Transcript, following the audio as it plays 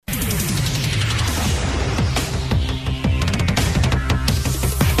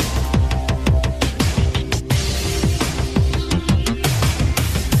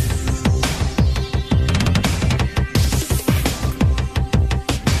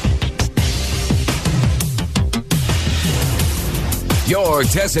your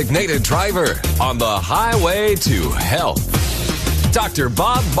designated driver on the highway to health. Dr.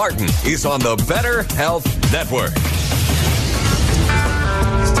 Bob Martin is on the Better Health Network.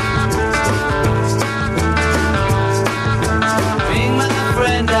 Being my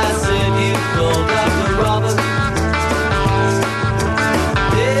friend, I said you called Dr. Robert.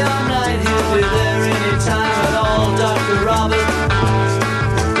 Day or night, he'll be there anytime at all. Dr. Robert,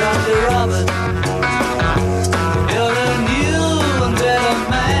 Dr. Robert. You're a new and better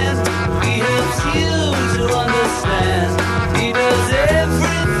man. He helps you to understand. He does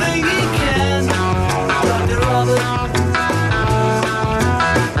everything he can. Dr. Robert.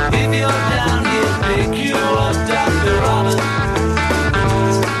 If you're down, he'll pick you up. Dr. Robert.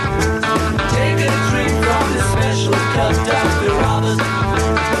 Take a drink from the special cup. Dr. Robert.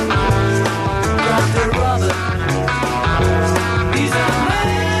 Dr. Robert. He's a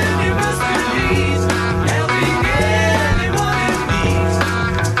man you must believe, helping anyone in need.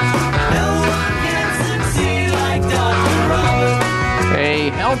 No one can succeed like Dr. Robert. A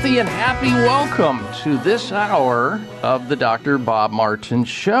healthy and happy welcome to this hour of the Dr. Bob Martin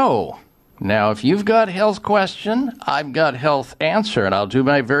Show. Now, if you've got health question, I've got health answer, and I'll do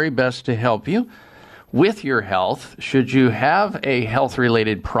my very best to help you with your health. Should you have a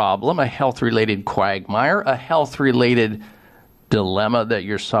health-related problem, a health-related quagmire, a health-related dilemma that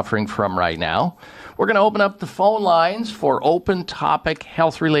you're suffering from right now, we're going to open up the phone lines for open topic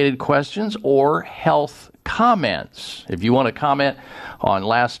health-related questions or health comments. If you want to comment on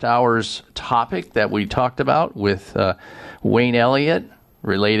last hour's topic that we talked about with Wayne Elliott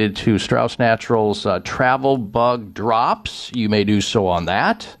related to Strauss Naturals travel bug drops, you may do so on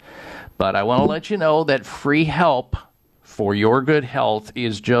that. But I want to let you know that free help for your good health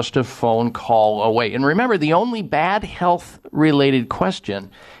is just a phone call away. And remember, the only bad health-related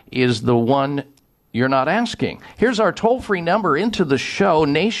question is the one you're not asking. Here's our toll-free number into the show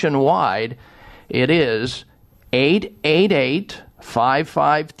nationwide. It is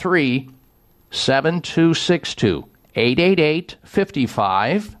 888-553-7262.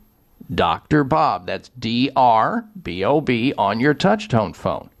 888-55 Dr. Bob. That's D-R-B-O-B on your touch-tone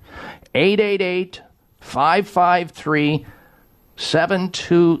phone.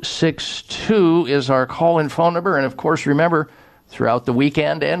 888-553-7262 is our call-in phone number. And, of course, remember, throughout the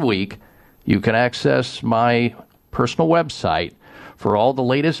weekend and week, you can access my personal website for all the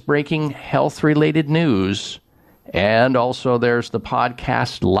latest breaking health-related news. And also there's the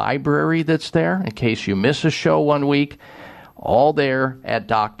podcast library that's there in case you miss a show one week. All there at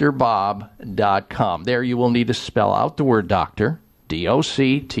drbob.com. There you will need to spell out the word doctor,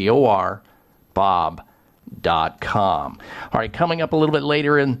 D-O-C-T-O-R, bob.com. All right, coming up a little bit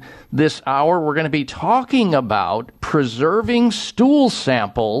later in this hour, we're going to be talking about preserving stool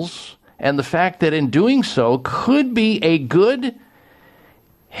samples and the fact that in doing so could be a good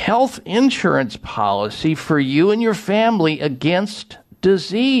health insurance policy for you and your family against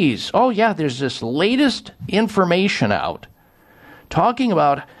disease. Oh, yeah, there's this latest information out talking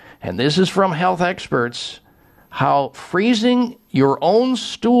about, and this is from health experts, how freezing your own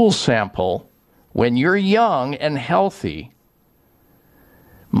stool sample when you're young and healthy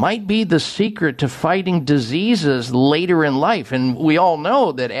might be the secret to fighting diseases later in life. And we all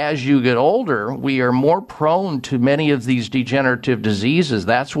know that as you get older, we are more prone to many of these degenerative diseases.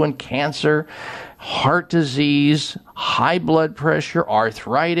 That's when cancer, heart disease, high blood pressure,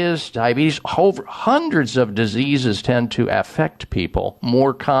 arthritis, diabetes, over hundreds of diseases tend to affect people,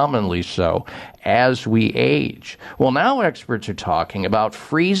 more commonly so, as we age. Well, now experts are talking about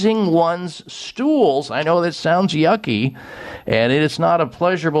freezing one's stools. I know that sounds yucky, and it's not a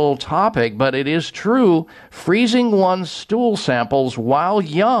pleasurable topic, but it is true. Freezing one's stool samples while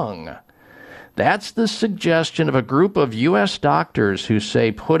young. That's the suggestion of a group of U.S. doctors who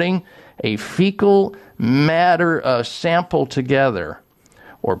say putting a fecal matter sample together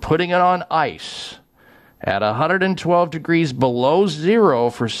or putting it on ice at 112 degrees below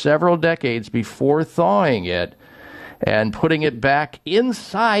zero for several decades before thawing it and putting it back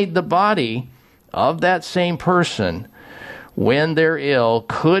inside the body of that same person when they're ill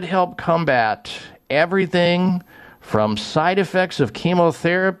could help combat everything from side effects of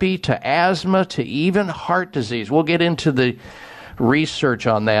chemotherapy to asthma to even heart disease. We'll get into the research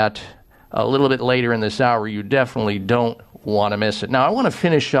on that a little bit later in this hour. You definitely don't want to miss it. Now, I want to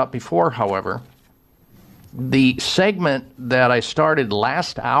finish up before, however, the segment that I started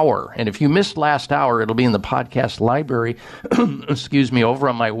last hour. And if you missed last hour, it'll be in the podcast library, excuse me, over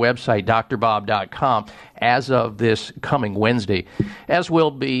on my website, drbob.com, as of this coming Wednesday, as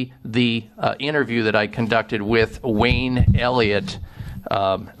will be the interview that I conducted with Wayne Elliott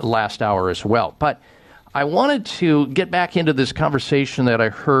last hour as well. But I wanted to get back into this conversation that I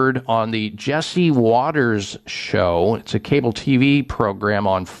heard on the Jesse Waters show. It's a cable TV program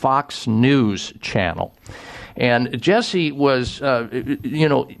on Fox News Channel. And Jesse was,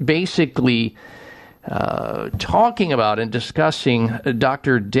 basically talking about and discussing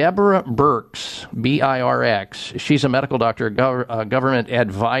Dr. Deborah Birx, B-I-R-X. She's a medical doctor, government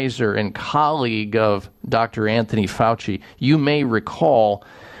advisor, and colleague of Dr. Anthony Fauci. You may recall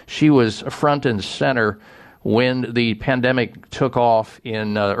she was front and center when the pandemic took off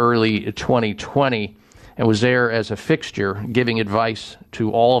in early 2020 and was there as a fixture giving advice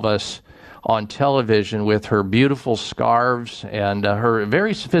to all of us on television with her beautiful scarves and her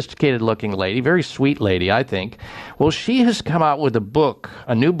very sophisticated looking lady, very sweet lady, I think. Well, she has come out with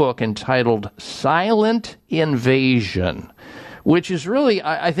a new book entitled Silent Invasion, which is really,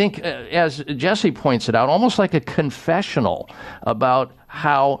 I think, as Jesse points it out, almost like a confessional about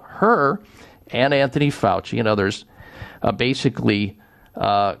how her and Anthony Fauci and others basically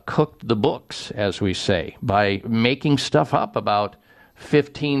cooked the books, as we say, by making stuff up about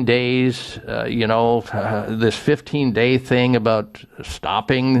 15 days, this 15-day thing about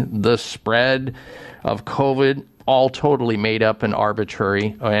stopping the spread of COVID, all totally made up and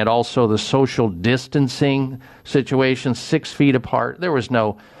arbitrary, and also the social distancing situation, 6 feet apart. There was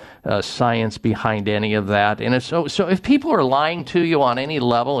no science behind any of that. And so if people are lying to you on any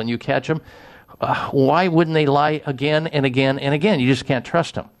level and you catch them, why wouldn't they lie again and again and again? You just can't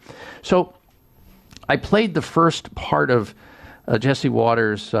trust them. So I played the first part of Jesse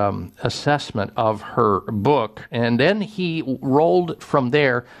Waters' assessment of her book, and then he rolled from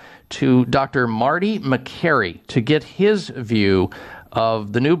there to Dr. Marty Makary to get his view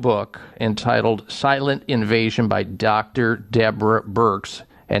of the new book entitled Silent Invasion by Dr. Deborah Birx,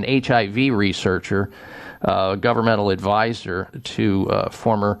 an HIV researcher, governmental advisor to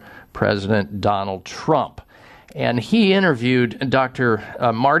former President Donald Trump. And he interviewed Dr.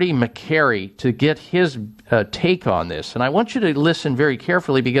 Marty Makary to get his take on this. And I want you to listen very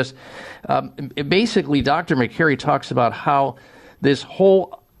carefully because basically Dr. Makary talks about how this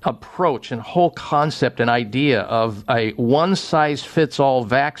whole approach and whole concept and idea of a one-size-fits-all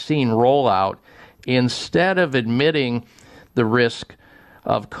vaccine rollout, instead of admitting the risk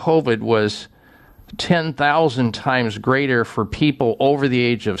of COVID, was 10,000 times greater for people over the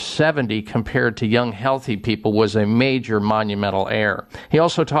age of 70 compared to young, healthy people, was a major monumental error. He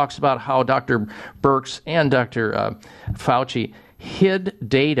also talks about how Dr. Birx and Dr. Fauci hid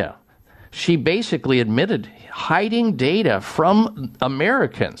data. She basically admitted hiding data from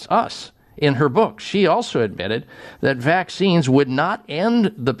Americans, us, in her book. She also admitted that vaccines would not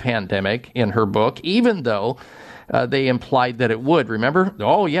end the pandemic in her book, even though they implied that it would. Remember?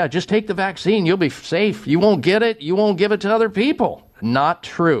 Oh, yeah, just take the vaccine. You'll be safe. You won't get it. You won't give it to other people. Not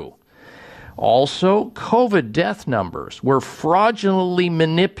true. Also, COVID death numbers were fraudulently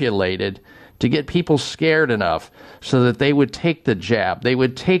manipulated to get people scared enough so that they would take the jab. They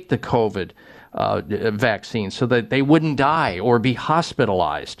would take the COVID vaccine so that they wouldn't die or be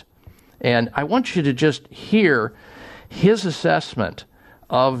hospitalized. And I want you to just hear his assessment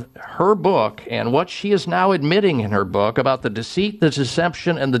of her book and what she is now admitting in her book about the deceit, the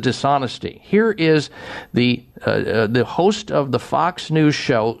deception, and the dishonesty. Here is the host of the Fox News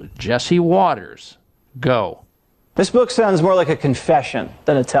show, Jesse Waters. Go. This book sounds more like a confession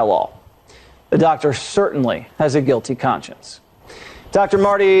than a tell-all. The doctor certainly has a guilty conscience. Dr.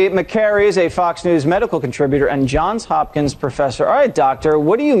 Marty Makary is a Fox News medical contributor and Johns Hopkins professor. All right, doctor,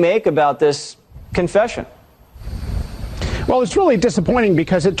 what do you make about this confession? Well, it's really disappointing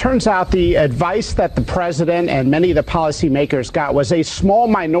because it turns out the advice that the president and many of the policymakers got was a small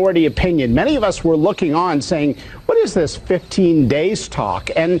minority opinion. Many of us were looking on saying, what is this 15 days talk?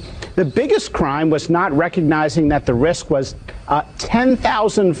 And the biggest crime was not recognizing that the risk was a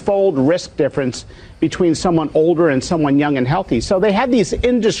 10,000-fold risk difference between someone older and someone young and healthy. So they had these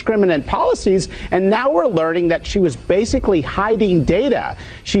indiscriminate policies, and now we're learning that she was basically hiding data.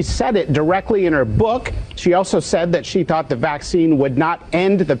 She said it directly in her book. She also said that she thought the vaccine would not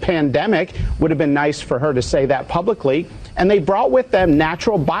end the pandemic. Would have been nice for her to say that publicly. And they brought with them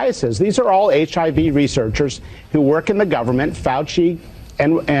natural biases. These are all HIV researchers who work in the government, Fauci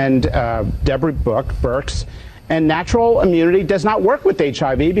and Deborah Birx. And natural immunity does not work with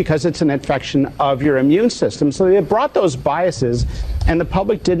HIV because it's an infection of your immune system. So they brought those biases, and the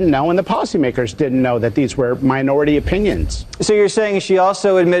public didn't know, and the policymakers didn't know that these were minority opinions. So you're saying she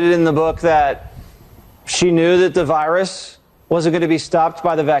also admitted in the book that she knew that the virus wasn't going to be stopped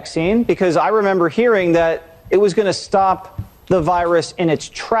by the vaccine? Because I remember hearing that it was going to stop the virus in its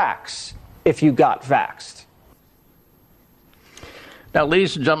tracks if you got vaxxed. Now,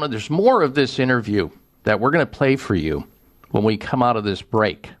 ladies and gentlemen, there's more of this interview that we're going to play for you when we come out of this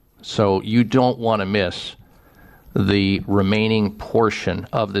break. So you don't want to miss the remaining portion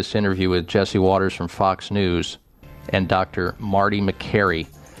of this interview with Jesse Watters from Fox News and Dr. Marty Makary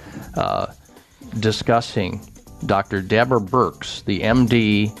discussing Dr. Deborah Birx, the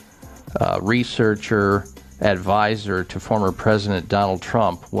MD, researcher, advisor to former President Donald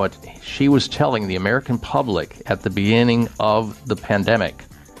Trump, what she was telling the American public at the beginning of the pandemic,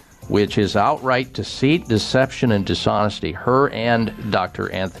 which is outright deceit, deception, and dishonesty. Her and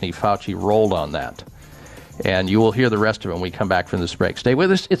Dr. Anthony Fauci rolled on that. And you will hear the rest of it when we come back from this break. Stay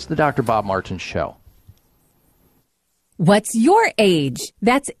with us. It's the Dr. Bob Martin Show. What's your age?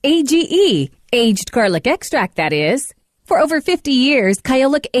 That's AGE, aged garlic extract, that is. For over 50 years,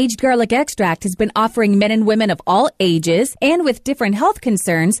 Kyolic Aged Garlic Extract has been offering men and women of all ages and with different health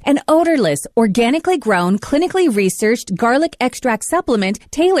concerns an odorless, organically grown, clinically researched garlic extract supplement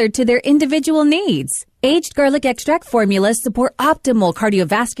tailored to their individual needs. Aged garlic extract formulas support optimal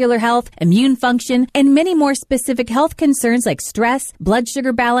cardiovascular health, immune function, and many more specific health concerns like stress, blood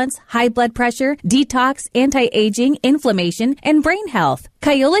sugar balance, high blood pressure, detox, anti-aging, inflammation, and brain health.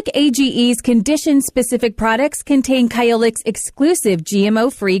 Kyolic AGE's condition-specific products contain Kyolic's exclusive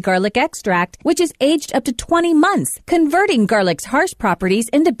GMO-free garlic extract, which is aged up to 20 months, converting garlic's harsh properties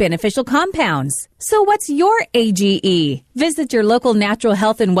into beneficial compounds. So what's your AGE? Visit your local natural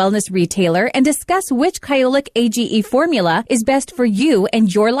health and wellness retailer and discuss which Kyolic AGE formula is best for you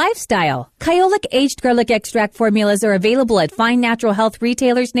and your lifestyle. Kyolic Aged Garlic Extract formulas are available at fine natural health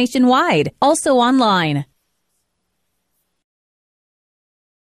retailers nationwide, also online.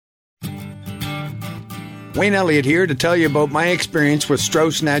 Wayne Elliott here to tell you about my experience with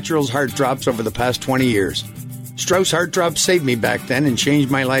Strauss Naturals Heart Drops over the past 20 years. Strauss Heart Drops saved me back then and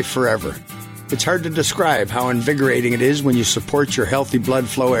changed my life forever. It's hard to describe how invigorating it is when you support your healthy blood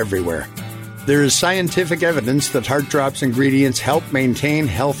flow everywhere. There is scientific evidence that Heart Drops ingredients help maintain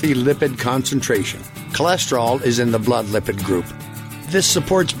healthy lipid concentration. Cholesterol is in the blood lipid group. This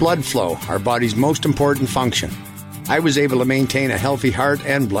supports blood flow, our body's most important function. I was able to maintain a healthy heart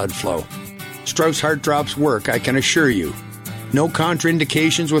and blood flow. Strauss Heart Drops work, I can assure you. No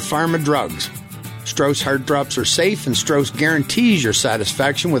contraindications with pharma drugs. Strauss Heart Drops are safe, and Strauss guarantees your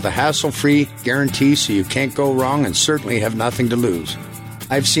satisfaction with a hassle-free guarantee so you can't go wrong and certainly have nothing to lose.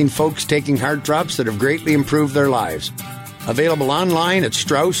 I've seen folks taking Heart Drops that have greatly improved their lives. Available online at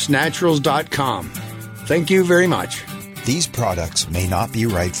StraussNaturals.com. Thank you very much. These products may not be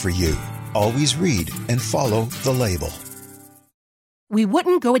right for you. Always read and follow the label. We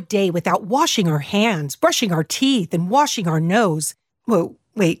wouldn't go a day without washing our hands, brushing our teeth, and washing our nose. Whoa,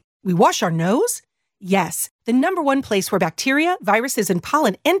 wait, we wash our nose? Yes, the number one place where bacteria, viruses, and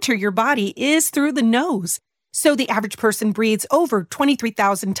pollen enter your body is through the nose. So the average person breathes over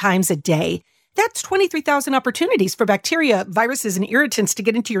 23,000 times a day. That's 23,000 opportunities for bacteria, viruses, and irritants to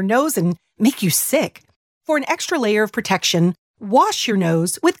get into your nose and make you sick. For an extra layer of protection, wash your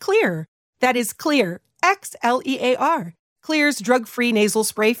nose with Xlear. That is Xlear, Xlear. Xlear's drug-free nasal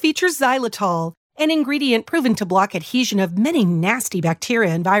spray features xylitol, an ingredient proven to block adhesion of many nasty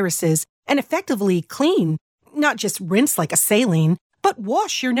bacteria and viruses and effectively clean. Not just rinse like a saline, but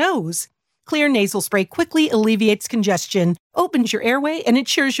wash your nose. Xlear nasal spray quickly alleviates congestion, opens your airway, and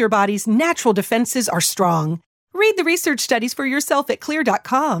ensures your body's natural defenses are strong. Read the research studies for yourself at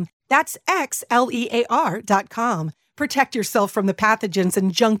Xlear.com. That's Xlear.com. Protect yourself from the pathogens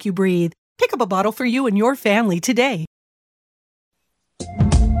and junk you breathe. Pick up a bottle for you and your family today.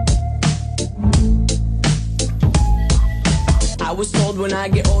 I was told when I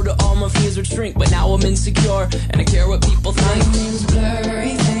get older all my fears would shrink, but now I'm insecure and I care what people think. My name's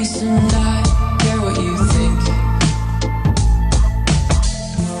blurry face and I care what you think.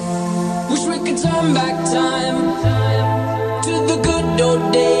 Wish we could turn back time to the good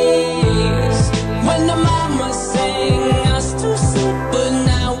old days when the mama sang us to sleep, but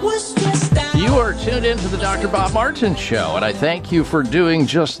now we're stressed out. You are tuned into the Dr. Bob Martin Show, and I thank you for doing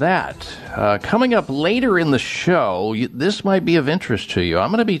just that. Coming up later in the show, this might be of interest to you. I'm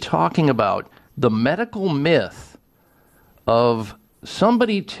going to be talking about the medical myth of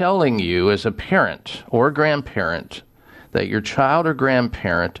somebody telling you as a parent or grandparent that your child or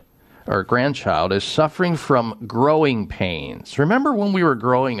grandparent or grandchild is suffering from growing pains. Remember when we were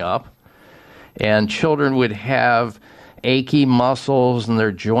growing up and children would have achy muscles and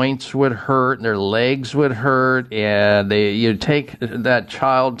their joints would hurt and their legs would hurt, and you'd take that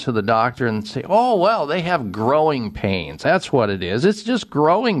child to the doctor and say, oh, well, they have growing pains. That's what it is. It's just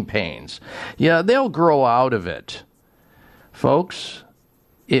growing pains. Yeah, they'll grow out of it. Folks,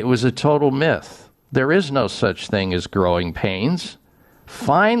 it was a total myth. There is no such thing as growing pains.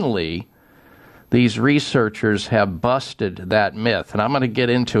 Finally, these researchers have busted that myth. And I'm going to get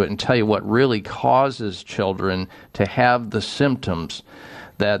into it and tell you what really causes children to have the symptoms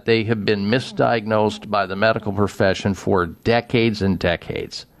that they have been misdiagnosed by the medical profession for decades and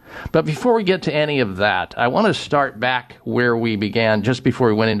decades. But before we get to any of that, I want to start back where we began just before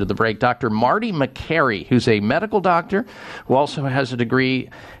we went into the break. Dr. Marty Makary, who's a medical doctor who also has a degree,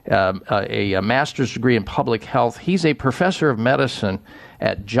 a master's degree in public health. He's a professor of medicine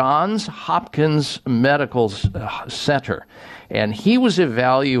at Johns Hopkins Medical Center. And he was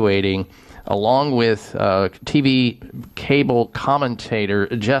evaluating, along with TV cable commentator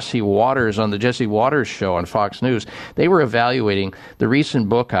Jesse Waters on the Jesse Waters Show on Fox News, they were evaluating the recent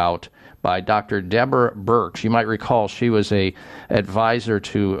book out by Dr. Deborah Birx. You might recall she was a advisor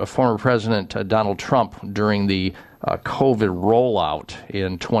to former President Donald Trump during the COVID rollout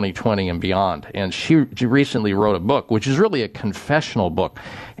in 2020 and beyond. And she recently wrote a book, which is really a confessional book.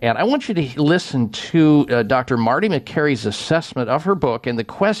 And I want you to listen to Dr. Marty Makary's assessment of her book and the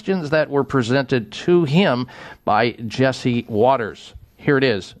questions that were presented to him by Jesse Waters. Here it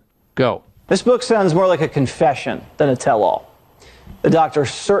is. Go. This book sounds more like a confession than a tell-all. The doctor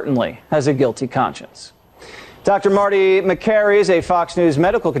certainly has a guilty conscience. Dr. Marty Makary is a Fox News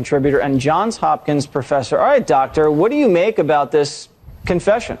medical contributor and Johns Hopkins professor. All right, doctor, what do you make about this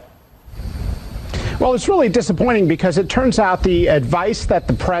confession? Well, it's really disappointing because it turns out the advice that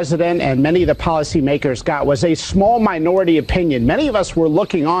the president and many of the policymakers got was a small minority opinion. Many of us were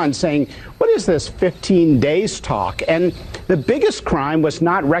looking on saying, what is this 15 days talk? And the biggest crime was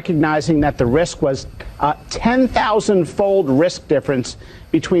not recognizing that the risk was a 10,000-fold risk difference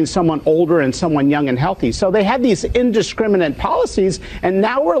between someone older and someone young and healthy. So they had these indiscriminate policies, and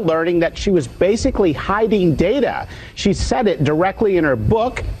now we're learning that she was basically hiding data. She said it directly in her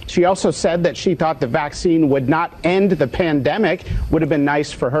book. She also said that she thought the vaccine would not end the pandemic. Would have been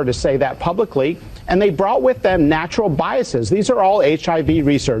nice for her to say that publicly. And they brought with them natural biases. These are all HIV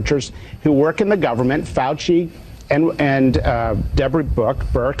researchers who work in the government, Fauci and Deborah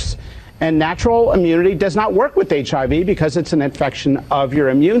Birx. And natural immunity does not work with HIV because it's an infection of your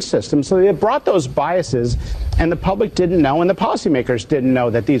immune system. So they brought those biases, and the public didn't know, and the policymakers didn't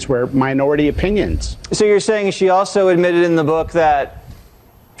know that these were minority opinions. So you're saying she also admitted in the book that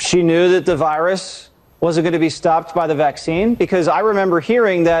she knew that the virus wasn't going to be stopped by the vaccine? Because I remember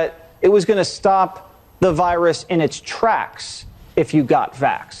hearing that it was going to stop the virus in its tracks if you got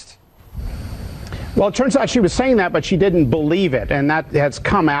vaxxed. Well, it turns out she was saying that, but she didn't believe it. And that has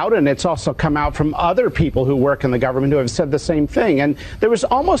come out, and it's also come out from other people who work in the government who have said the same thing. And there was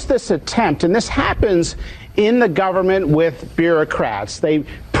almost this attempt, and this happens in the government with bureaucrats. They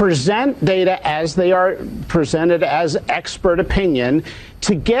present data as they are presented as expert opinion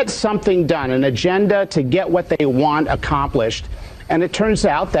to get something done, an agenda to get what they want accomplished. And it turns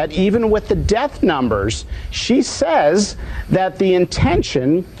out that even with the death numbers, she says that the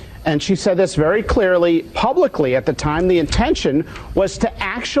intention, and she said this very clearly publicly at the time, the intention was to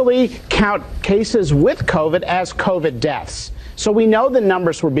actually count cases with COVID as COVID deaths. So we know the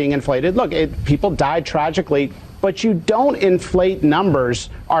numbers were being inflated. Look, people died tragically, but you don't inflate numbers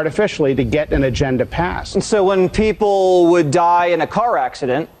artificially to get an agenda passed. And so when people would die in a car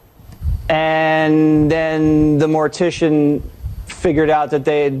accident and then the mortician figured out that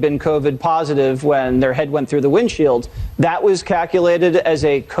they had been COVID positive when their head went through the windshield, that was calculated as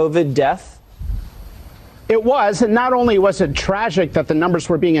a COVID death? It was, and not only was it tragic that the numbers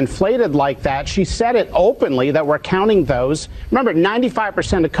were being inflated like that, she said it openly that we're counting those. Remember,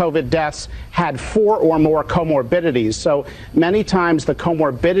 95% of COVID deaths had 4 or more comorbidities. So many times the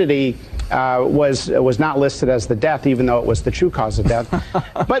comorbidity was not listed as the death, even though it was the true cause of death.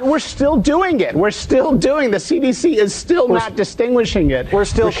 But we're still doing it. We're still doing. The CDC is still not distinguishing it. We're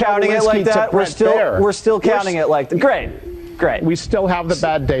still counting it like that. We're still counting it like that. Great. We still have the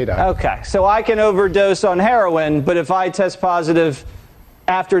bad data. Okay, so I can overdose on heroin, but if I test positive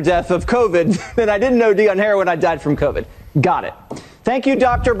after death of COVID, then I didn't OD on heroin, I died from COVID. Got it. Thank you,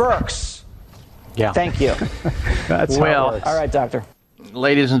 Dr. Birx. Yeah. Thank you. That's how it works. All right, doctor.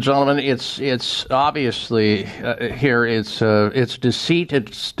 Ladies and gentlemen, it's obviously here. It's deceit,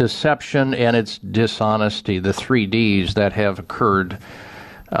 it's deception, and it's dishonesty. The 3 Ds that have occurred.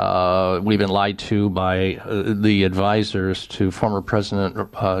 We've been lied to by the advisors to former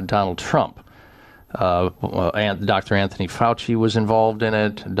President Donald Trump. And Dr. Anthony Fauci was involved in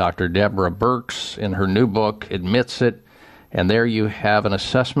it. Dr. Deborah Birx, in her new book, admits it. And there you have an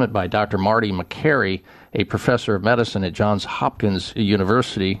assessment by Dr. Marty Makary, a professor of medicine at Johns Hopkins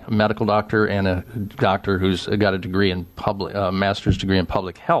University, a medical doctor and a doctor who's got a degree in master's degree in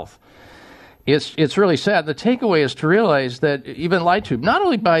public health. It's really sad. The takeaway is to realize that you've been lied to, not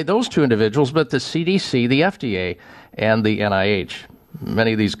only by those two individuals, but the CDC, the FDA, and the NIH.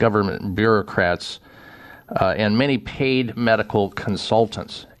 Many of these government bureaucrats and many paid medical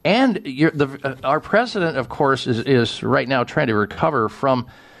consultants. And our president, of course, is right now trying to recover from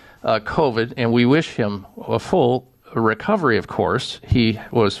COVID, and we wish him a full recovery, of course. He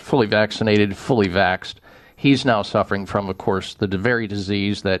was fully vaccinated, fully vaxxed. He's now suffering from, of course, the very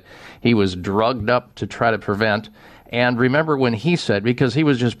disease that he was drugged up to try to prevent. And remember when he said, because he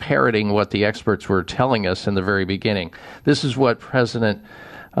was just parroting what the experts were telling us in the very beginning, this is what President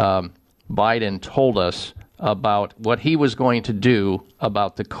Biden told us about what he was going to do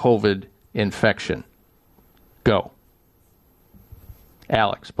about the COVID infection. Go.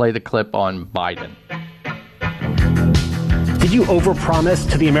 Alex, play the clip on Biden. Did you overpromise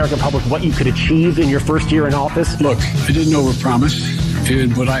to the American public what you could achieve in your first year in office? Look, I didn't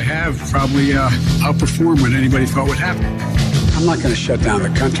overpromise, but I have probably outperformed what anybody thought would happen. I'm not going to shut down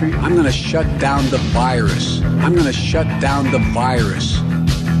the country. I'm going to shut down the virus. I'm going to shut down the virus.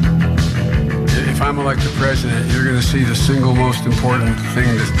 If I'm elected president, you're going to see the single most important thing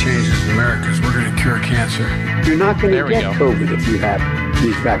that changes America is we're going to cure cancer. You're not going to get COVID if you have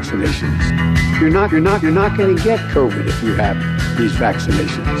these vaccinations. You're not going to get COVID if you have these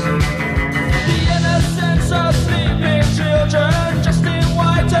vaccinations. The innocence of sleeping children, just in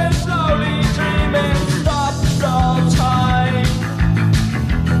white and slowly dreaming, stops all time.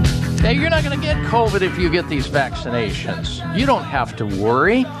 Now, you're not going to get COVID if you get these vaccinations. You don't have to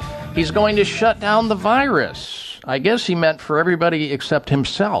worry. He's going to shut down the virus. I guess he meant for everybody except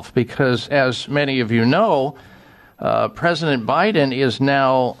himself, because as many of you know, President Biden is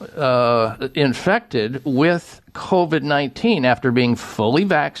now infected with COVID-19 after being fully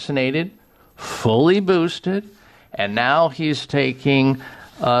vaccinated, fully boosted, and now he's taking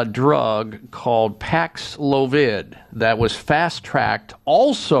a drug called Paxlovid that was fast-tracked.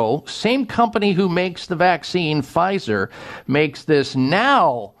 Also, same company who makes the vaccine, Pfizer, makes this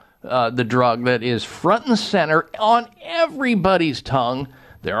now the drug that is front and center on everybody's tongue.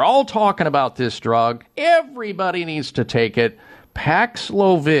 They're all talking about this drug. Everybody needs to take it.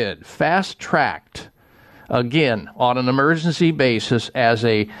 Paxlovid, fast-tracked, again, on an emergency basis as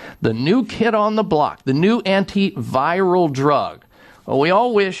the new kid on the block, the new antiviral drug. Well, we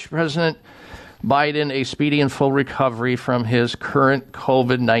all wish President Biden a speedy and full recovery from his current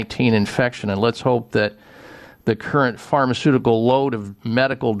COVID-19 infection, and let's hope that the current pharmaceutical load of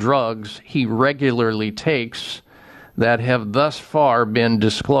medical drugs he regularly takes that have thus far been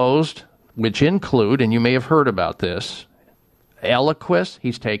disclosed, which include, and you may have heard about this, Eliquis,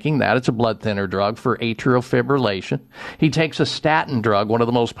 he's taking that. It's a blood thinner drug for atrial fibrillation. He takes a statin drug, one of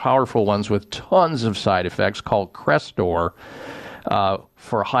the most powerful ones with tons of side effects, called Crestor,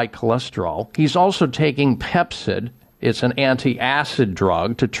 for high cholesterol. He's also taking Pepcid. It's an anti-acid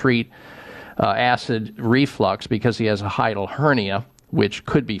drug to treat acid reflux because he has a hiatal hernia, which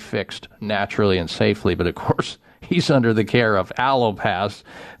could be fixed naturally and safely, but of course he's under the care of Allopass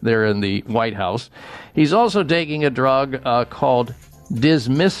there in the White House. He's also taking a drug called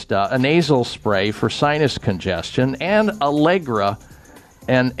Dysmista, a nasal spray for sinus congestion, and Allegra,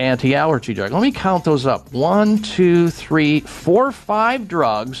 an anti-allergy drug. Let me count those up. 1, 2, 3, 4, 5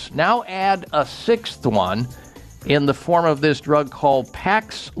 drugs. Now add a sixth one in the form of this drug called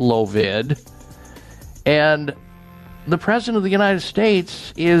Paxlovid. And the President of the United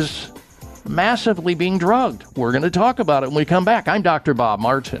States is massively being drugged. We're going to talk about it when we come back. I'm Dr. Bob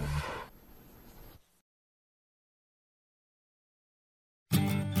Martin.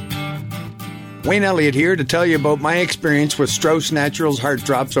 Wayne Elliott here to tell you about my experience with Strauss Naturals Heart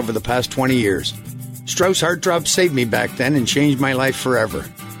Drops over the past 20 years. Strauss Heart Drops saved me back then and changed my life forever.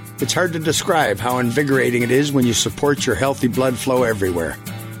 It's hard to describe how invigorating it is when you support your healthy blood flow everywhere.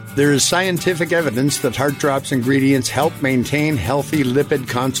 There is scientific evidence that Heart Drops ingredients help maintain healthy lipid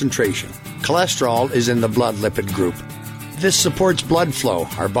concentration. Cholesterol is in the blood lipid group. This supports blood flow,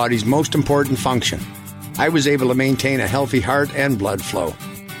 our body's most important function. I was able to maintain a healthy heart and blood flow.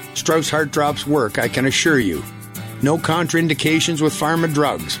 Strauss Heart Drops work, I can assure you. No contraindications with pharma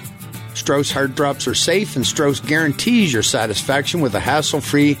drugs. Strauss Heart Drops are safe, and Strauss guarantees your satisfaction with a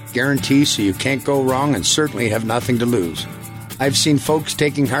hassle-free guarantee so you can't go wrong and certainly have nothing to lose. I've seen folks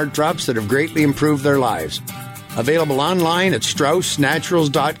taking Heart Drops that have greatly improved their lives. Available online at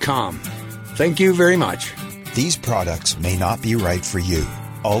StraussNaturals.com. Thank you very much. These products may not be right for you.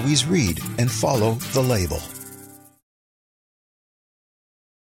 Always read and follow the label.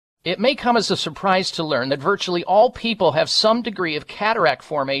 It may come as a surprise to learn that virtually all people have some degree of cataract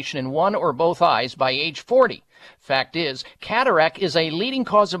formation in one or both eyes by age 40. Fact is, cataract is a leading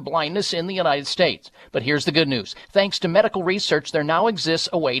cause of blindness in the United States. But here's the good news. Thanks to medical research, there now exists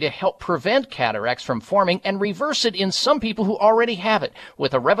a way to help prevent cataracts from forming and reverse it in some people who already have it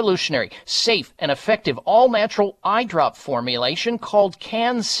with a revolutionary, safe, and effective all-natural eye drop formulation called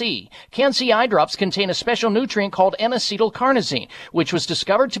Can-C. Can-C eye drops contain a special nutrient called N-acetylcarnosine, which was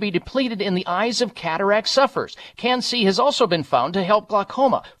discovered to be depleted in the eyes of cataract sufferers. Can-C has also been found to help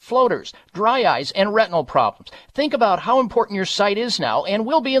glaucoma, floaters, dry eyes, and retinal problems. Think about how important your sight is now and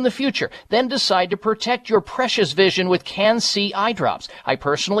will be in the future. Then decide to protect your precious vision with Can-C eye drops. I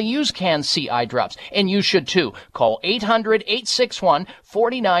personally use Can-C eye drops, and you should too. Call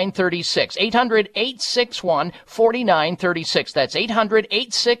 800-861-4936. 800-861-4936. That's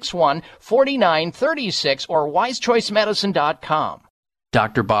 800-861-4936 or wisechoicemedicine.com.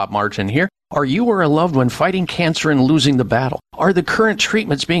 Dr. Bob Martin here. Are you or a loved one fighting cancer and losing the battle? Are the current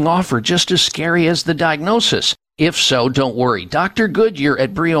treatments being offered just as scary as the diagnosis? If so, don't worry. Dr. Goodyear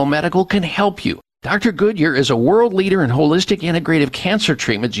at Brio Medical can help you. Dr. Goodyear is a world leader in holistic integrative cancer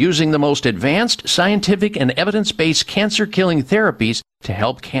treatments using the most advanced scientific and evidence-based cancer-killing therapies to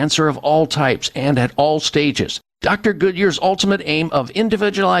help cancer of all types and at all stages. Dr. Goodyear's ultimate aim of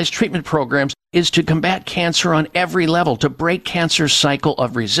individualized treatment programs is to combat cancer on every level, to break cancer's cycle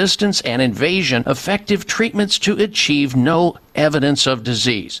of resistance and invasion, effective treatments to achieve no evidence of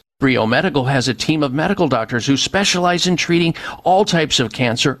disease. Brio Medical has a team of medical doctors who specialize in treating all types of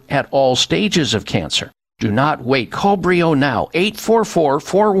cancer at all stages of cancer. Do not wait. Call Brio now.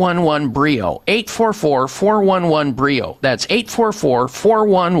 844-411-BRIO. 844-411-BRIO. That's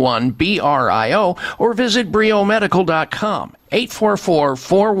 844-411-BRIO. Or visit briomedical.com.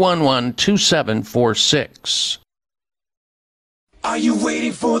 844-411-2746. Are you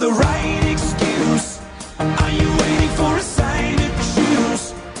waiting for the right excuse? Are you waiting for a sign to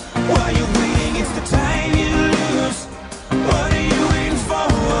choose? While you're waiting, it's the time you lose. What are you waiting for?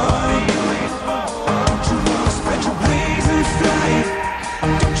 Don't you want to spread your wings and fly?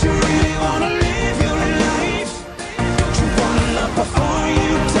 Don't you really want to live your life? Don't you want to love before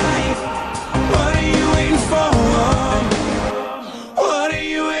you die? What are you waiting for? What are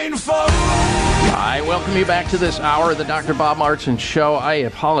you waiting for? I welcome you back to this hour of the Dr. Bob Martin Show. I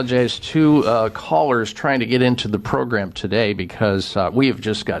apologize to callers trying to get into the program today because we have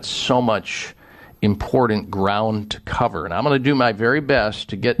just got so much important ground to cover. And I'm going to do my very best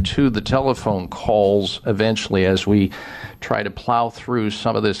to get to the telephone calls eventually as we try to plow through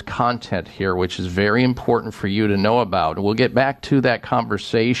some of this content here, which is very important for you to know about. And we'll get back to that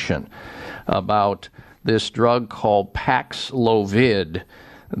conversation about this drug called Paxlovid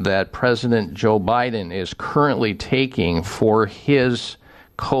that President Joe Biden is currently taking for his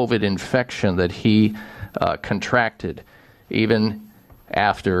COVID infection that he contracted, even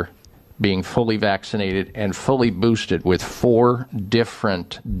after being fully vaccinated and fully boosted with 4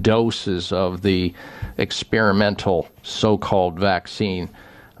 different doses of the experimental so-called vaccine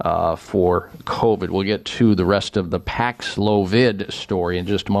for COVID. We'll get to the rest of the Paxlovid story in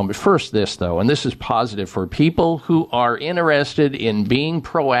just a moment. First, this, though, and this is positive for people who are interested in being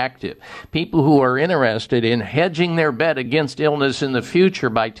proactive, people who are interested in hedging their bet against illness in the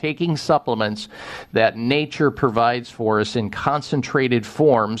future by taking supplements that nature provides for us in concentrated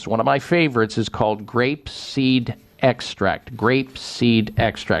forms. One of my favorites is called grape seed extract. Grape seed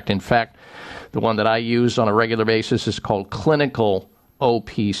extract. In fact, the one that I use on a regular basis is called Clinical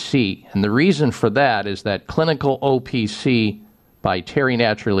OPC. And the reason for that is that Clinical OPC by Terry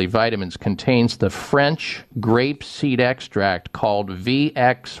Naturally Vitamins contains the French grape seed extract called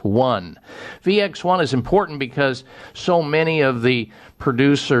VX1. VX1 is important because so many of the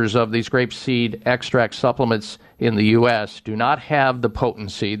producers of these grape seed extract supplements in the U.S. do not have the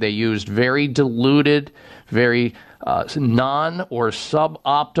potency. They used very diluted, very non or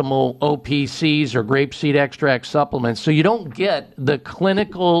suboptimal OPCs or grapeseed extract supplements. So you don't get the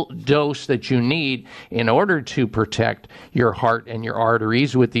clinical dose that you need in order to protect your heart and your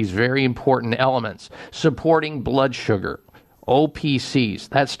arteries with these very important elements. Supporting blood sugar, OPCs,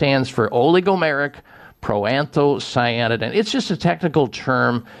 that stands for oligomeric proanthocyanidin. It's just a technical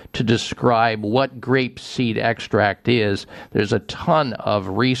term to describe what grapeseed extract is. There's a ton of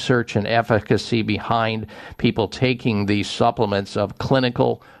research and efficacy behind people taking these supplements of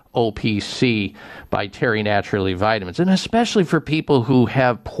Clinical OPC by Terry Naturally Vitamins, and especially for people who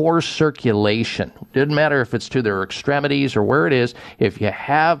have poor circulation. Doesn't matter if it's to their extremities or where it is. If you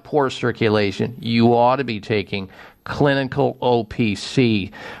have poor circulation, you ought to be taking Clinical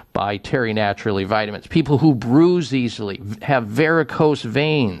OPC by Terry Naturally Vitamins. People who bruise easily, have varicose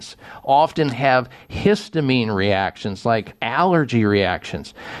veins, often have histamine reactions like allergy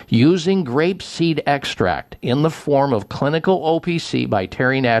reactions. Using grapeseed extract in the form of clinical OPC by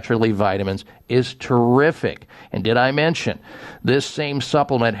Terry Naturally Vitamins is terrific. And did I mention, this same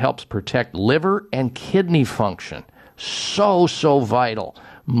supplement helps protect liver and kidney function. So vital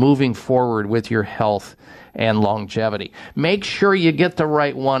moving forward with your health and longevity. Make sure you get the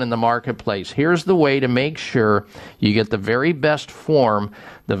right one in the marketplace. Here's the way to make sure you get the very best form,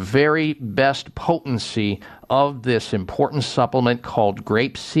 the very best potency of this important supplement called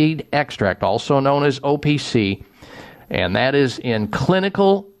grapeseed extract, also known as OPC, and that is in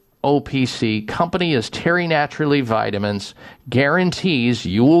clinical OPC. Company is Terry Naturally Vitamins. Guarantees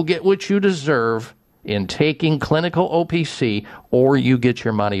you will get what you deserve in taking clinical OPC, or you get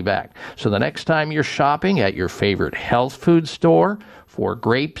your money back. So the next time you're shopping at your favorite health food store for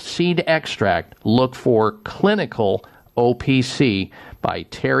grapeseed extract, look for clinical OPC by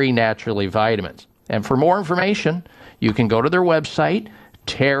Terry Naturally Vitamins. And for more information, you can go to their website,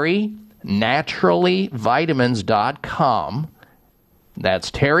 terrynaturallyvitamins.com.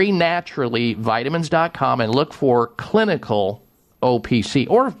 That's terrynaturallyvitamins.com, and look for clinical OPC,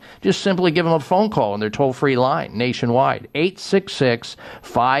 or just simply give them a phone call on their toll-free line nationwide,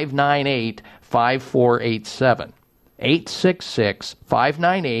 866-598-5487,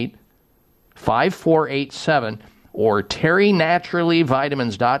 866-598-5487, or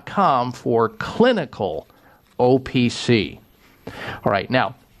terrynaturallyvitamins.com for clinical OPC. All right,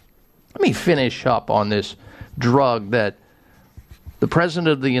 now, let me finish up on this drug that the President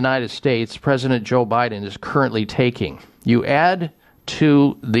of the United States, President Joe Biden, is currently taking. You add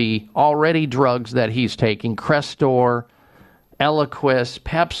to the already drugs that he's taking, Crestor, Eliquis,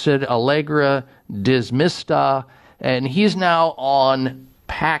 Pepcid, Allegra, Dismista, and he's now on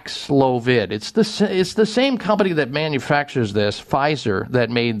Paxlovid. It's the same company that manufactures this, Pfizer, that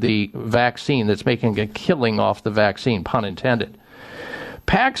made the vaccine, that's making a killing off the vaccine, pun intended.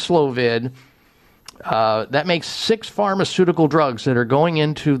 Paxlovid, that makes 6 pharmaceutical drugs that are going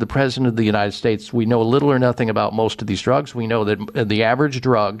into the President of the United States. We know little or nothing about most of these drugs. We know that the average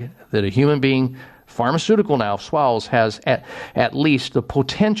drug that a human being, pharmaceutical now, swallows has at least the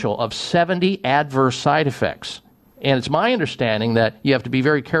potential of 70 adverse side effects. And it's my understanding that you have to be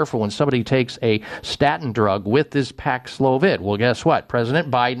very careful when somebody takes a statin drug with this Paxlovid. Well, guess what?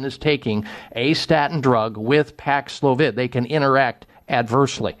 President Biden is taking a statin drug with Paxlovid. They can interact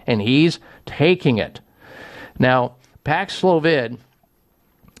adversely, and he's taking it. Now, Paxlovid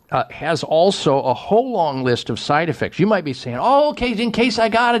has also a whole long list of side effects. You might be saying, oh, okay, in case I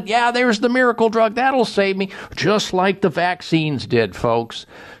got it, yeah, there's the miracle drug. That'll save me. Just like the vaccines did, folks.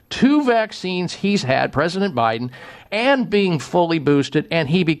 2 vaccines he's had, President Biden, and being fully boosted, and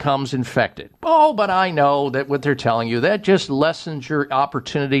he becomes infected. Oh, but I know that what they're telling you, that just lessens your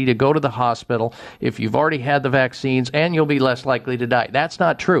opportunity to go to the hospital if you've already had the vaccines, and you'll be less likely to die. That's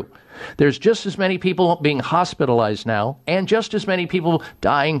not true. There's just as many people being hospitalized now, and just as many people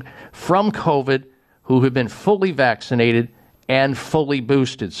dying from COVID who have been fully vaccinated and fully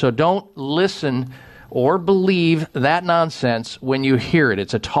boosted. So don't listen or believe that nonsense when you hear it.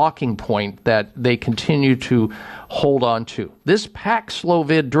 It's a talking point that they continue to hold on to. This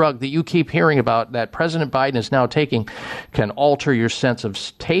Paxlovid drug that you keep hearing about that President Biden is now taking can alter your sense of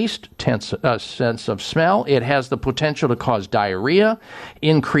taste, sense of smell. It has the potential to cause diarrhea,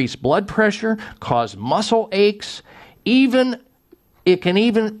 increase blood pressure, cause muscle aches. It can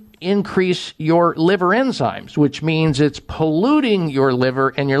even increase your liver enzymes, which means it's polluting your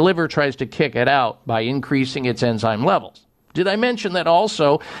liver, and your liver tries to kick it out by increasing its enzyme levels. Did I mention that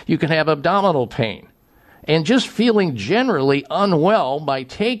also you can have abdominal pain and just feeling generally unwell by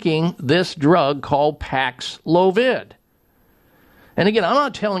taking this drug called Paxlovid? And again, I'm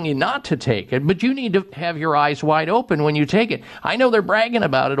not telling you not to take it, but you need to have your eyes wide open when you take it. I know they're bragging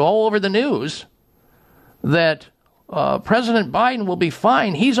about it all over the news that President Biden will be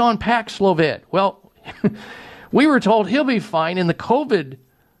fine. He's on Paxlovid. Well, we were told he'll be fine in the COVID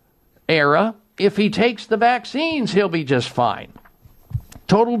era. If he takes the vaccines, he'll be just fine.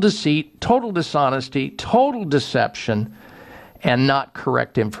 Total deceit, total dishonesty, total deception, and not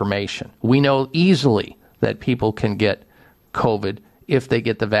correct information. We know easily that people can get COVID if they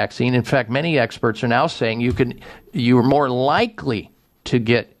get the vaccine. In fact, many experts are now saying you're more likely to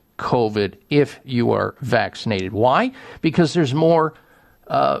get COVID if you are vaccinated. Why? Because there's more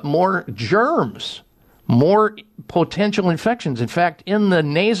germs, more potential infections. In fact, in the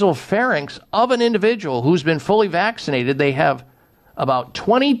nasal pharynx of an individual who's been fully vaccinated, they have about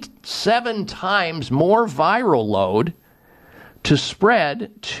 27 times more viral load, to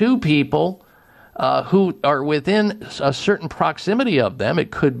spread to people who are within a certain proximity of them.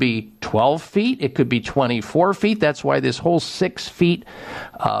 It could be 12 feet. It could be 24 feet. That's why this whole 6 feet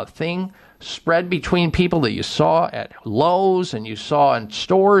thing spread between people that you saw at Lowe's and you saw in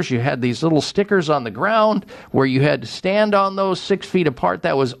stores. You had these little stickers on the ground where you had to stand on those 6 feet apart.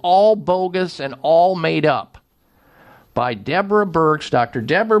 That was all bogus and all made up by Deborah Birx, Dr.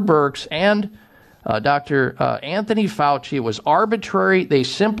 Deborah Birx, and Dr. Anthony Fauci. It was arbitrary. They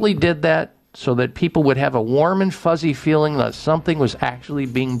simply did that so that people would have a warm and fuzzy feeling that something was actually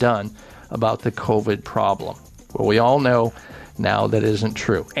being done about the COVID problem. Well, we all know now that isn't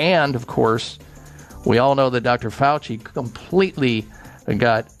true. And, of course, we all know that Dr. Fauci completely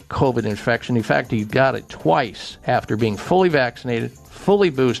got COVID infection. In fact, he got it twice after being fully vaccinated, fully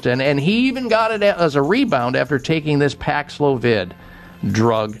boosted, and he even got it as a rebound after taking this Paxlovid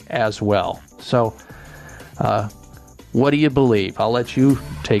drug as well. So, what do you believe? I'll let you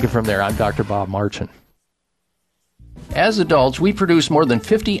take it from there. I'm Dr. Bob Martin. As adults, we produce more than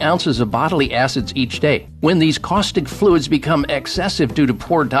 50 ounces of bodily acids each day. When these caustic fluids become excessive due to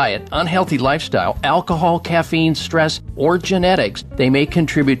poor diet, unhealthy lifestyle, alcohol, caffeine, stress, or genetics, they may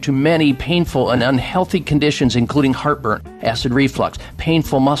contribute to many painful and unhealthy conditions, including heartburn, acid reflux,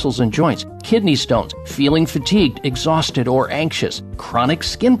 painful muscles and joints, kidney stones, feeling fatigued, exhausted, or anxious. Chronic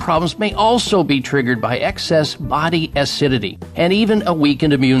skin problems may also be triggered by excess body acidity and even a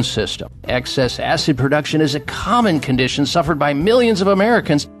weakened immune system. Excess acid production is a common condition suffered by millions of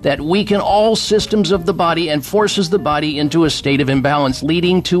Americans that weaken all systems of the body and forces the body into a state of imbalance,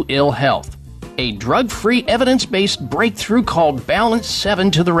 leading to ill health. A drug-free, evidence-based breakthrough called Balance 7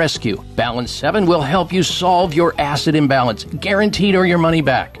 to the rescue. Balance 7 will help you solve your acid imbalance, guaranteed or your money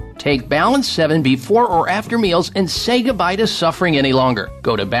back. Take Balance 7 before or after meals and say goodbye to suffering any longer.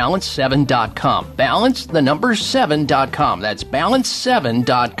 Go to balance7.com. Balance, the number 7.com. That's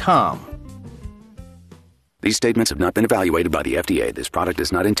balance7.com. These statements have not been evaluated by the FDA. This product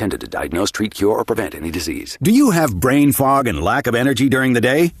is not intended to diagnose, treat, cure, or prevent any disease. Do you have brain fog and lack of energy during the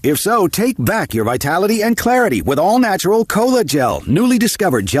day? If so, take back your vitality and clarity with all-natural Cola-Gel, newly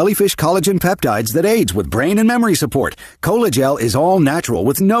discovered jellyfish collagen peptides that aids with brain and memory support. Cola-Gel is all-natural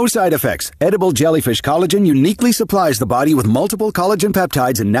with no side effects. Edible jellyfish collagen uniquely supplies the body with multiple collagen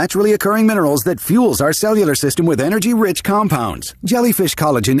peptides and naturally occurring minerals that fuels our cellular system with energy-rich compounds. Jellyfish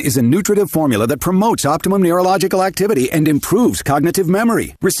collagen is a nutritive formula that promotes optimum neurological activity and improves cognitive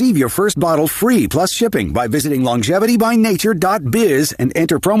memory. Receive your first bottle free plus shipping by visiting longevitybynature.biz and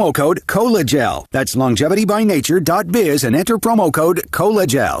enter promo code COLAGEL. That's longevitybynature.biz and enter promo code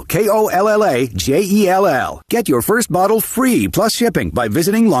COLAGEL. KOLLAGEL. Get your first bottle free plus shipping by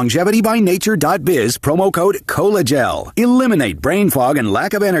visiting longevitybynature.biz, promo code COLAGEL. Eliminate brain fog and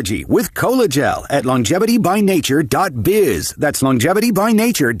lack of energy with Cola-Gel at longevitybynature.biz. That's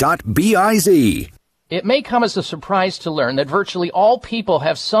longevitybynature.biz. It may come as a surprise to learn that virtually all people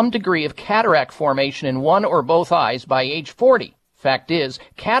have some degree of cataract formation in one or both eyes by age 40. Fact is,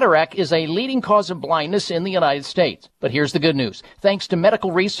 cataract is a leading cause of blindness in the United States. But here's the good news. Thanks to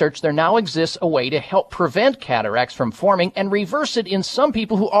medical research, there now exists a way to help prevent cataracts from forming and reverse it in some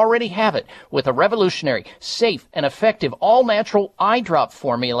people who already have it with a revolutionary, safe, and effective all-natural eye drop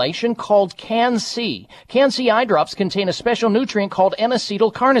formulation called Can-C. Can-C eye drops contain a special nutrient called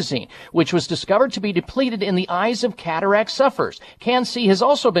N-acetylcarnosine, which was discovered to be depleted in the eyes of cataract sufferers. Can-C has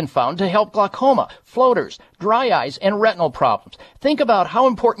also been found to help glaucoma, floaters, dry eyes, and retinal problems. Think about how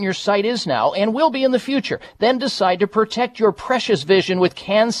important your sight is now and will be in the future. Then decide to protect your precious vision with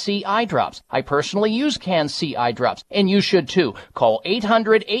Can-C eye drops. I personally use Can-C eye drops, and you should too. Call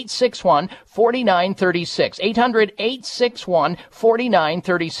 800-861-4936.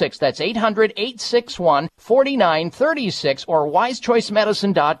 800-861-4936. That's 800-861-4936 or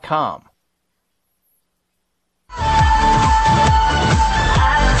wisechoicemedicine.com.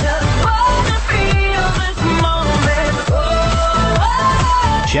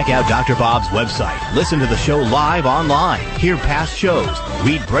 Check out Dr. Bob's website. Listen to the show live online. Hear past shows.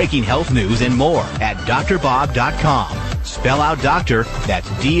 Read breaking health news and more at drbob.com. Spell out doctor, that's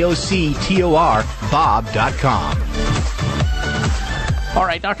D-O-C-T-O-R, bob.com. All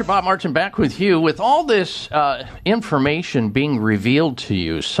right, Dr. Bob Martin back with you. With all this information being revealed to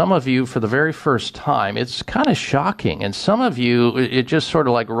you, some of you for the very first time, it's kind of shocking. And some of you, it just sort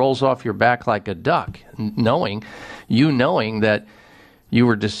of like rolls off your back like a duck, knowing that you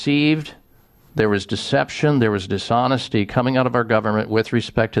were deceived, there was deception, there was dishonesty coming out of our government with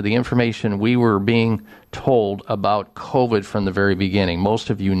respect to the information we were being told about COVID from the very beginning. Most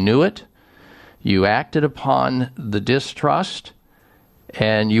of you knew it, you acted upon the distrust,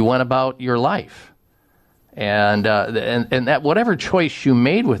 and you went about your life. And that whatever choice you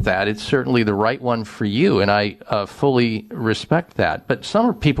made with that, it's certainly the right one for you, and I fully respect that. But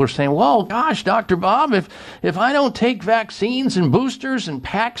some people are saying, well, gosh, Dr. Bob, if I don't take vaccines and boosters and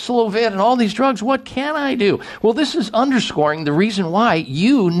Paxlovid and all these drugs, what can I do? Well, this is underscoring the reason why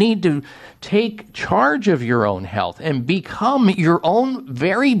you need to take charge of your own health and become your own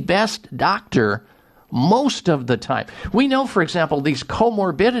very best doctor most of the time. We know, for example, these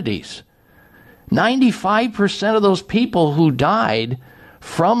comorbidities. 95% of those people who died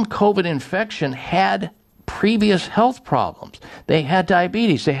from COVID infection had previous health problems. They had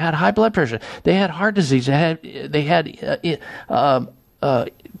diabetes, they had high blood pressure, they had heart disease, they had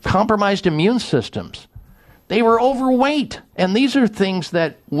compromised immune systems. They were overweight. And these are things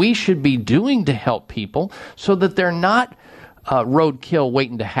that we should be doing to help people so that they're not roadkill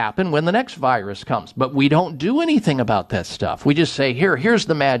waiting to happen when the next virus comes. But we don't do anything about that stuff. We just say, here's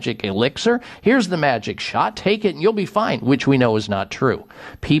the magic elixir, here's the magic shot, take it and you'll be fine, which we know is not true.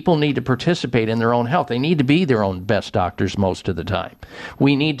 People need to participate in their own health. They need to be their own best doctors most of the time.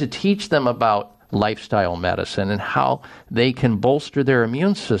 We need to teach them about lifestyle medicine and how they can bolster their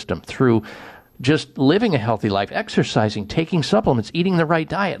immune system through just living a healthy life, exercising, taking supplements, eating the right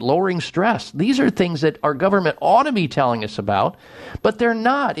diet, lowering stress. These are things that our government ought to be telling us about, but they're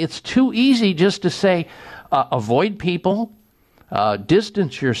not. It's too easy just to say, avoid people,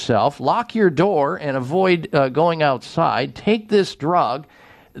 distance yourself, lock your door, and avoid going outside. Take this drug.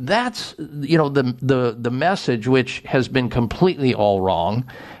 That's, the message, which has been completely all wrong,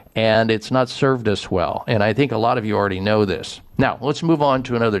 and it's not served us well. And I think a lot of you already know this. Now, let's move on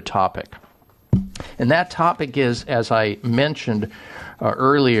to another topic. And that topic is, as I mentioned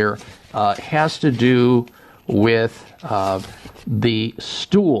earlier, has to do with the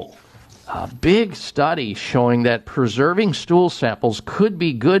stool. A big study showing that preserving stool samples could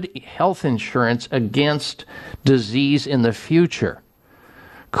be good health insurance against disease in the future.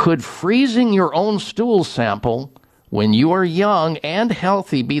 Could freezing your own stool sample when you are young and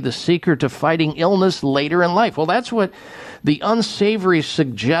healthy be the secret to fighting illness later in life? Well, that's what the unsavory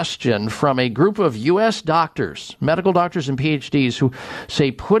suggestion from a group of U.S. doctors, medical doctors and PhDs, who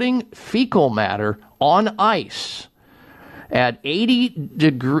say putting fecal matter on ice at 80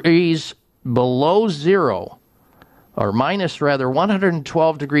 degrees below zero, or minus rather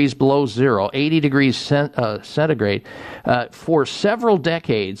 112 degrees below zero, 80 degrees centigrade, for several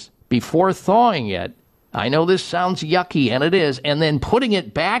decades before thawing it. I know this sounds yucky, and it is, and then putting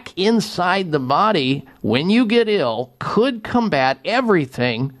it back inside the body when you get ill could combat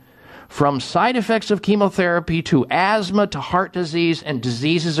everything from side effects of chemotherapy to asthma to heart disease and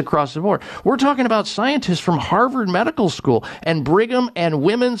diseases across the board. We're talking about scientists from Harvard Medical School and Brigham and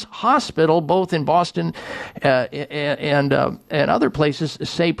Women's Hospital, both in Boston and other places,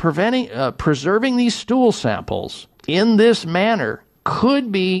 say preserving these stool samples in this manner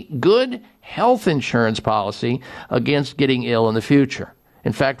could be good health insurance policy against getting ill in the future.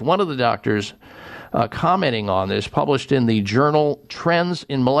 In fact, one of the doctors commenting on this, published in the journal Trends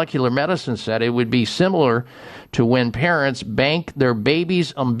in Molecular Medicine, said it would be similar to when parents bank their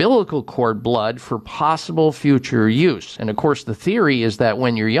baby's umbilical cord blood for possible future use. And of course, the theory is that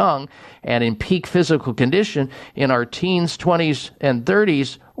when you're young and in peak physical condition, in our teens, 20s, and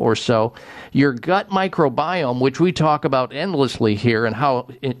 30s or so, your gut microbiome, which we talk about endlessly here, and how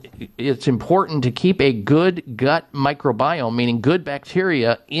it's important to keep a good gut microbiome, meaning good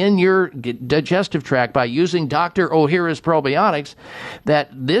bacteria, in your digestive tract by using Dr. Ohhira's probiotics, that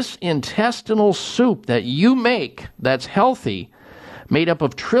this intestinal soup that you make that's healthy, made up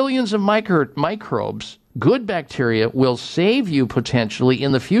of trillions of microbes, good bacteria, will save you potentially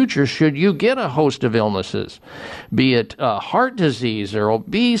in the future should you get a host of illnesses, be it heart disease or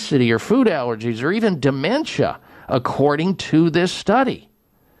obesity or food allergies or even dementia, according to this study.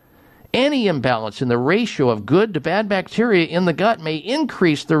 Any imbalance in the ratio of good to bad bacteria in the gut may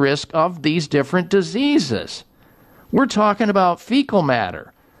increase the risk of these different diseases. We're talking about fecal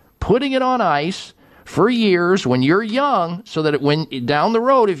matter, putting it on ice for years when you're young, so that when down the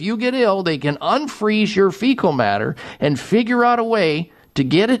road, if you get ill, they can unfreeze your fecal matter and figure out a way to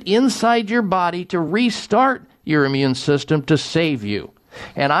get it inside your body to restart your immune system to save you.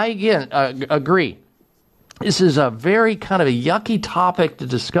 And I, again, agree. This is a very kind of a yucky topic to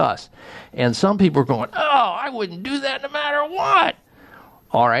discuss. And some people are going, oh, I wouldn't do that no matter what.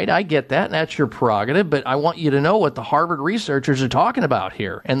 All right, I get that, and that's your prerogative, but I want you to know what the Harvard researchers are talking about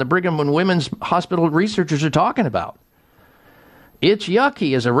here, and the Brigham and Women's Hospital researchers are talking about. It's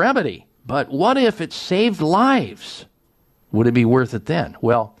yucky as a remedy, but what if it saved lives? Would it be worth it then?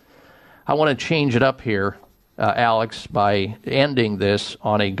 Well, I want to change it up here Alex, by ending this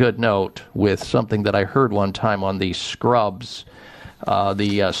on a good note with something that I heard one time on the Scrubs, on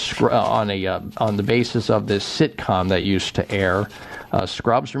the basis of this sitcom that used to air.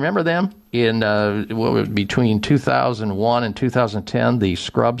 Scrubs, remember them? In between 2001 and 2010, the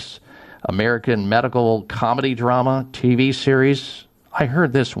Scrubs American medical comedy drama TV series. I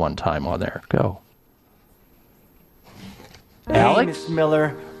heard this one time on there. Go. Alex? Hey, Miss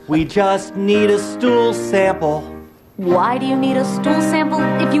Miller, we just need a stool sample. Why do you need a stool sample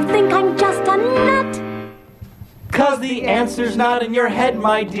if you think I'm just a nut? 'Cause the answer's not in your head,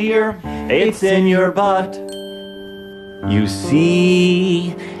 my dear. It's in your butt. You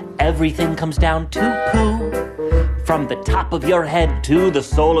see, everything comes down to poo. From the top of your head to the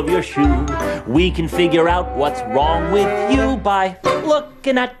sole of your shoe. We can figure out what's wrong with you by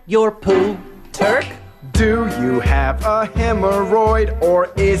looking at your poo. Turk? Do you have a hemorrhoid or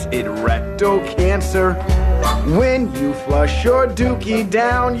is it rectal cancer? When you flush your dookie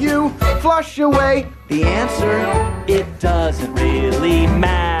down, you flush away the answer. It doesn't really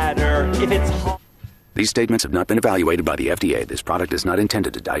matter if it's hot. These statements have not been evaluated by the FDA. This product is not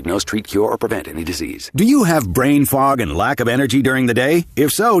intended to diagnose, treat, cure, or prevent any disease. Do you have brain fog and lack of energy during the day?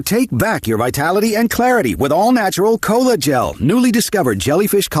 If so, take back your vitality and clarity with all-natural Cola Gel, newly discovered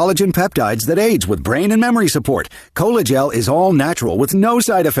jellyfish collagen peptides that aids with brain and memory support. Cola Gel is all natural with no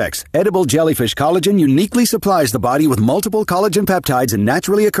side effects. Edible jellyfish collagen uniquely supplies the body with multiple collagen peptides and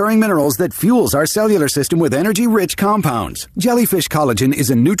naturally occurring minerals that fuels our cellular system with energy-rich compounds. Jellyfish collagen is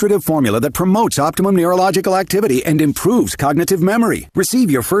a nutritive formula that promotes optimum neurological activity and improves cognitive memory.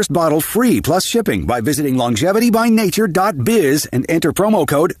 Receive your first bottle free plus shipping by visiting longevitybynature.biz and enter promo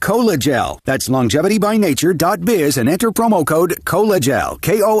code COLAGEL. That's longevitybynature.biz and enter promo code COLAGEL.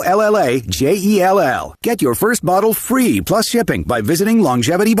 KOLLAGEL. Get your first bottle free plus shipping by visiting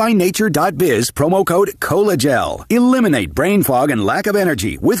longevitybynature.biz, promo code COLAGEL. Eliminate brain fog and lack of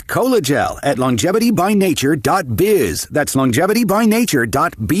energy with COLAGEL at longevitybynature.biz. That's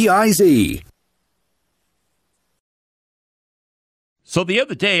longevitybynature.biz. So the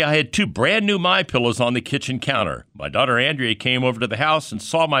other day, I had 2 brand new MyPillows on the kitchen counter. My daughter Andrea came over to the house and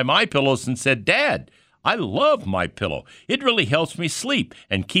saw my MyPillows and said, "Dad, I love MyPillow. It really helps me sleep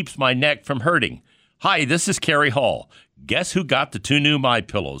and keeps my neck from hurting." Hi, this is Carrie Hall. Guess who got the 2 new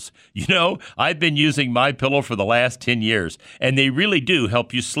MyPillows? You know, I've been using MyPillow for the last 10 years, and they really do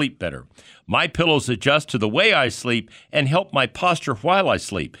help you sleep better. MyPillows adjust to the way I sleep and help my posture while I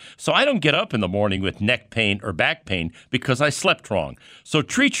sleep, so I don't get up in the morning with neck pain or back pain because I slept wrong. So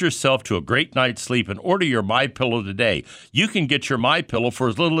treat yourself to a great night's sleep and order your MyPillow today. You can get your MyPillow for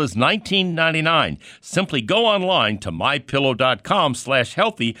as little as $19.99. Simply go online to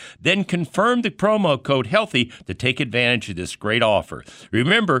mypillow.com/healthy, then confirm the promo code HEALTHY to take advantage of this great offer.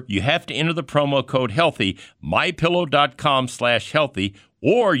 Remember, you have to enter the promo code HEALTHY, mypillow.com/healthy,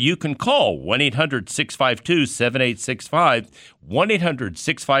 or you can call 1-800-652-7865,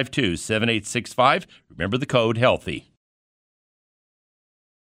 1-800-652-7865. Remember the code HEALTHY.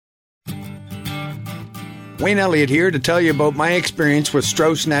 Wayne Elliott here to tell you about my experience with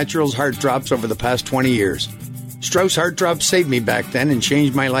Strauss Naturals Heart Drops over the past 20 years. Strauss Heart Drops saved me back then and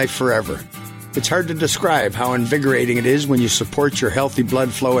changed my life forever. It's hard to describe how invigorating it is when you support your healthy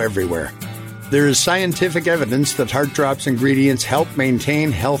blood flow everywhere. There is scientific evidence that Heart Drops ingredients help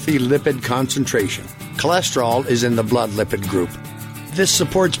maintain healthy lipid concentration. Cholesterol is in the blood lipid group. This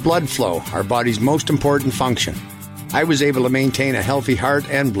supports blood flow, our body's most important function. I was able to maintain a healthy heart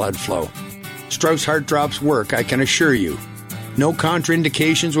and blood flow. Strauss Heart Drops work, I can assure you. No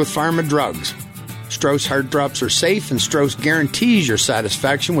contraindications with pharma drugs. Strauss Heart Drops are safe, and Strauss guarantees your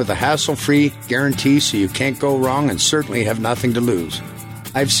satisfaction with a hassle-free guarantee so you can't go wrong and certainly have nothing to lose.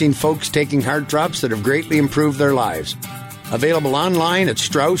 I've seen folks taking Heart Drops that have greatly improved their lives. Available online at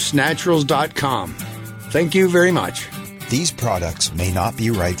StraussNaturals.com. Thank you very much. These products may not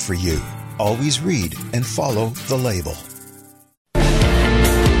be right for you. Always read and follow the label.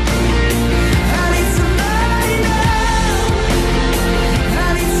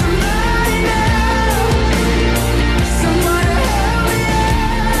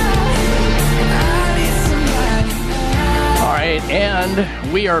 And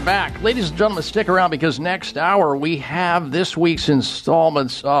we are back. Ladies and gentlemen, stick around because next hour we have this week's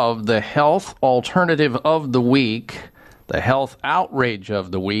installments of the Health Alternative of the Week, the Health Outrage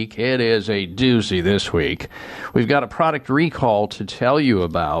of the Week. It is a doozy this week. We've got a product recall to tell you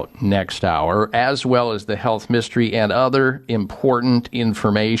about next hour, as well as the health mystery and other important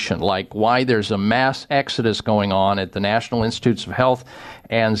information, like why there's a mass exodus going on at the National Institutes of Health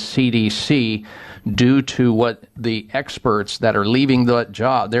and CDC due to what the experts that are leaving their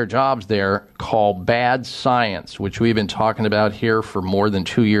jobs there call bad science, which we've been talking about here for more than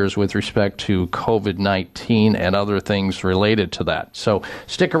 2 years with respect to COVID-19 and other things related to that. So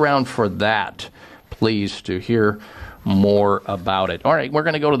stick around for that, please, to hear more about it. All right, we're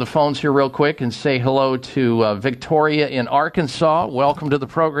going to go to the phones here real quick and say hello to Victoria in Arkansas. Welcome to the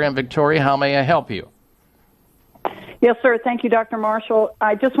program, Victoria. How may I help you? Yes, sir. Thank you, Dr. Marshall.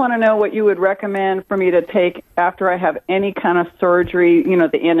 I just want to know what you would recommend for me to take after I have any kind of surgery,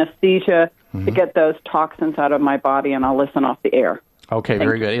 the anesthesia, to get those toxins out of my body, and I'll listen off the air. Okay,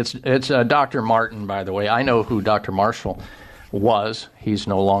 very good. It's Dr. Martin, by the way. I know who Dr. Marshall was. He's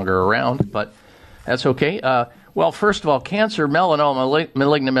no longer around, but that's okay. Well, first of all, cancer, malignant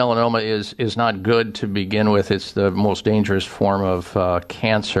melanoma is not good to begin with. It's the most dangerous form of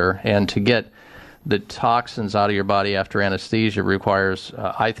cancer, and to get the toxins out of your body after anesthesia requires,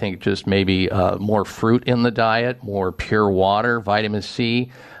 I think, just maybe more fruit in the diet, more pure water, vitamin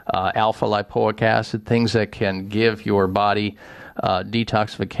C, alpha lipoic acid, things that can give your body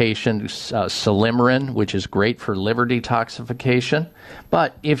detoxification, Salimarin, which is great for liver detoxification.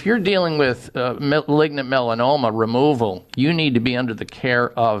 But if you're dealing with malignant melanoma removal, you need to be under the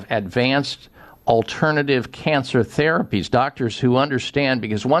care of advanced alternative cancer therapies, doctors who understand,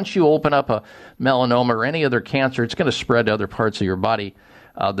 because once you open up a melanoma or any other cancer, it's going to spread to other parts of your body.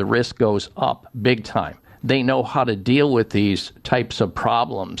 The risk goes up big time. They know how to deal with these types of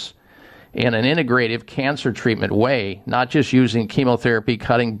problems in an integrative cancer treatment way, not just using chemotherapy,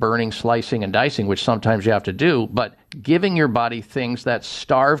 cutting, burning, slicing, and dicing, which sometimes you have to do, but giving your body things that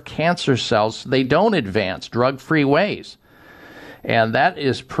starve cancer cells so they don't advance, drug-free ways. And that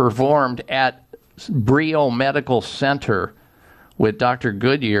is performed at Brio Medical Center with Dr.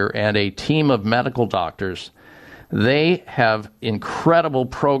 Goodyear and a team of medical doctors. They have incredible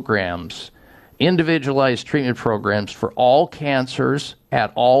programs, individualized treatment programs for all cancers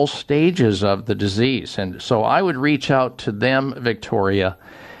at all stages of the disease. And so I would reach out to them, Victoria,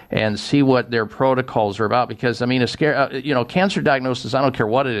 and see what their protocols are about, because, I mean, cancer diagnosis, I don't care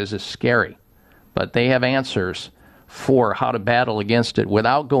what it is scary, but they have answers for how to battle against it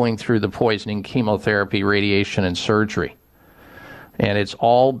without going through the poisoning, chemotherapy, radiation, and surgery. And it's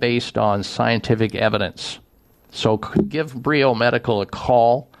all based on scientific evidence. So give Brio Medical a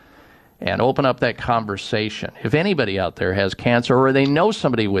call and open up that conversation. If anybody out there has cancer or they know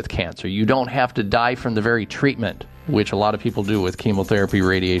somebody with cancer, you don't have to die from the very treatment, which a lot of people do with chemotherapy,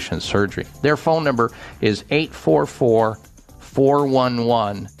 radiation, and surgery. Their phone number is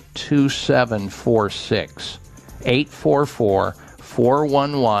 844-411-2746.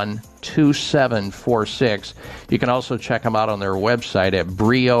 844-411-2746. You can also check them out on their website at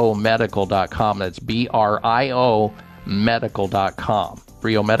briomedical.com. That's BRIO medical.com.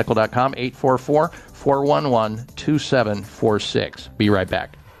 briomedical.com, 844-411-2746. Be right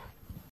back.